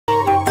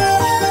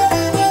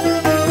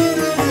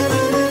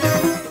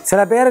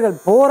சில பேர்கள்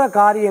போகிற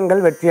காரியங்கள்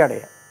வெற்றி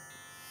அடையும்.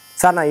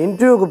 சார் நான்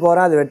இன்டர்வியூக்கு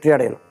போகிறேன், அது வெற்றி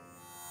அடையணும்.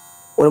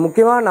 ஒரு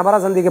முக்கியமான நபரை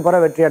சந்திக்க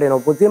போகிற வெற்றி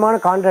அடையணும். முக்கியமான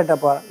கான்ட்ராக்டை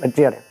போகிற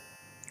வெற்றி அடையணும்.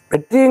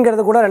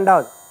 வெற்றிங்கிறது கூட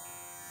ரெண்டாவது,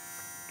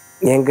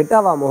 என்கிட்ட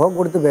அவள் முகம்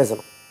கொடுத்து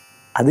பேசணும்.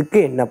 அதுக்கு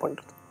என்ன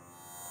பண்ணுறது?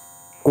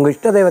 உங்கள்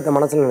இஷ்ட தெய்வத்தை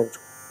மனசில்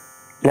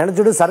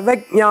நினச்சிட்டு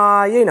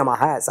சர்வஜ்ஞாய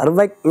நமக,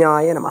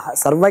 சர்வஜ்ஞாய நமக,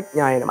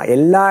 சர்வஜ்ஞாய நமக.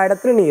 எல்லா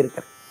இடத்துலையும் நீ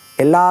இருக்கிற,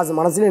 எல்லா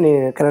மனசுலையும் நீ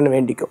இருக்கிறன்னு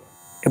வேண்டிக்கும்.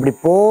 இப்படி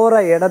போகிற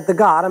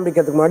இடத்துக்கு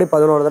ஆரம்பிக்கிறதுக்கு முன்னாடி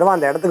 11 தடவை,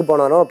 அந்த இடத்துக்கு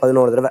போனவரை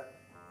 11 தடவை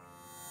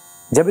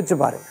ஜபிச்சு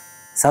பாருங்கள்.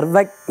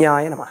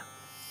 சர்வஜ்ஞாய நமக.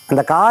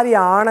 அந்த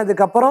காரியம்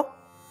ஆனதுக்கப்புறம்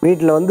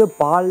வீட்டில் வந்து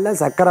பாலில்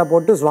சர்க்கரை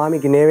போட்டு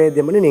சுவாமிக்கு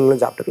நைவேத்தியம் பண்ணி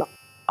நீங்களும் சாப்பிட்டுக்கலாம்.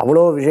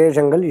 அவ்வளோ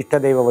விசேஷங்கள். இஷ்ட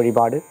தெய்வ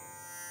வழிபாடு,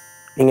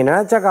 நீங்கள்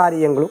நினச்ச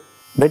காரியங்களும்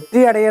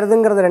வெற்றி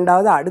அடையிறதுங்கிறது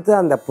ரெண்டாவது. அடுத்து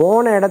அந்த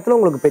போன இடத்துல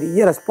உங்களுக்கு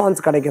பெரிய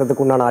ரெஸ்பான்ஸ்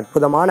கிடைக்கிறதுக்கு உண்டான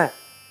அற்புதமான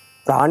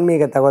ஒரு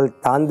ஆன்மீக தகவல்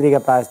தாந்திரிக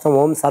பிராயஸ்தம்.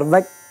 ஓம்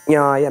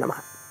சர்வஜ்ஞாய நமக.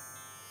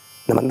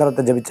 இந்த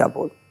மந்திரத்தை ஜபிச்சா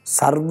போதும்.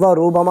 சர்வ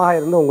ரூபமாக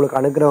இருந்து உங்களுக்கு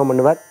அனுக்கிரகம்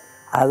பண்ணுவார்.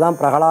 அதுதான்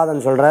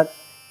பிரகலாதன் சொல்கிறார்,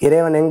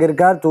 இறைவன் எங்கே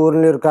இருக்கார்?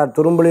 தூர்லையும் இருக்கார்,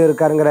 துரும்புலையும்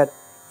இருக்காருங்கிறார்.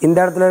 இந்த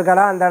இடத்துல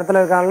இருக்காரா, அந்த இடத்துல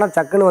இருக்காருன்னா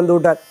சக்குன்னு வந்து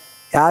விட்டார்.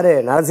 யார்?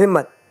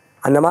 நரசிம்மர்.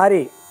 அந்த மாதிரி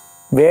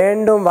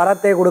வேண்டும்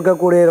வரத்தை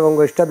கொடுக்கக்கூடிய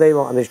உங்கள் இஷ்ட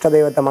தெய்வம், அந்த இஷ்ட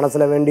தெய்வத்தை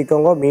மனசில்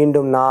வேண்டிக்கோங்க.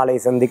 மீண்டும் நாளை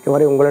சந்திக்கும்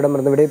வரை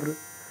உங்களிடமிருந்து விடைபெறும்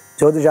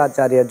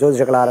ஜோதிஷாச்சாரிய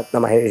ஜோதிஷ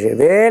கலாரத்ன மகேஷ்.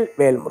 வேல்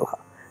வேல் முருகா.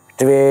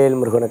 வேல்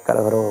முருகனுக்கு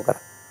கரகரோகர.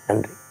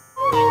 நன்றி.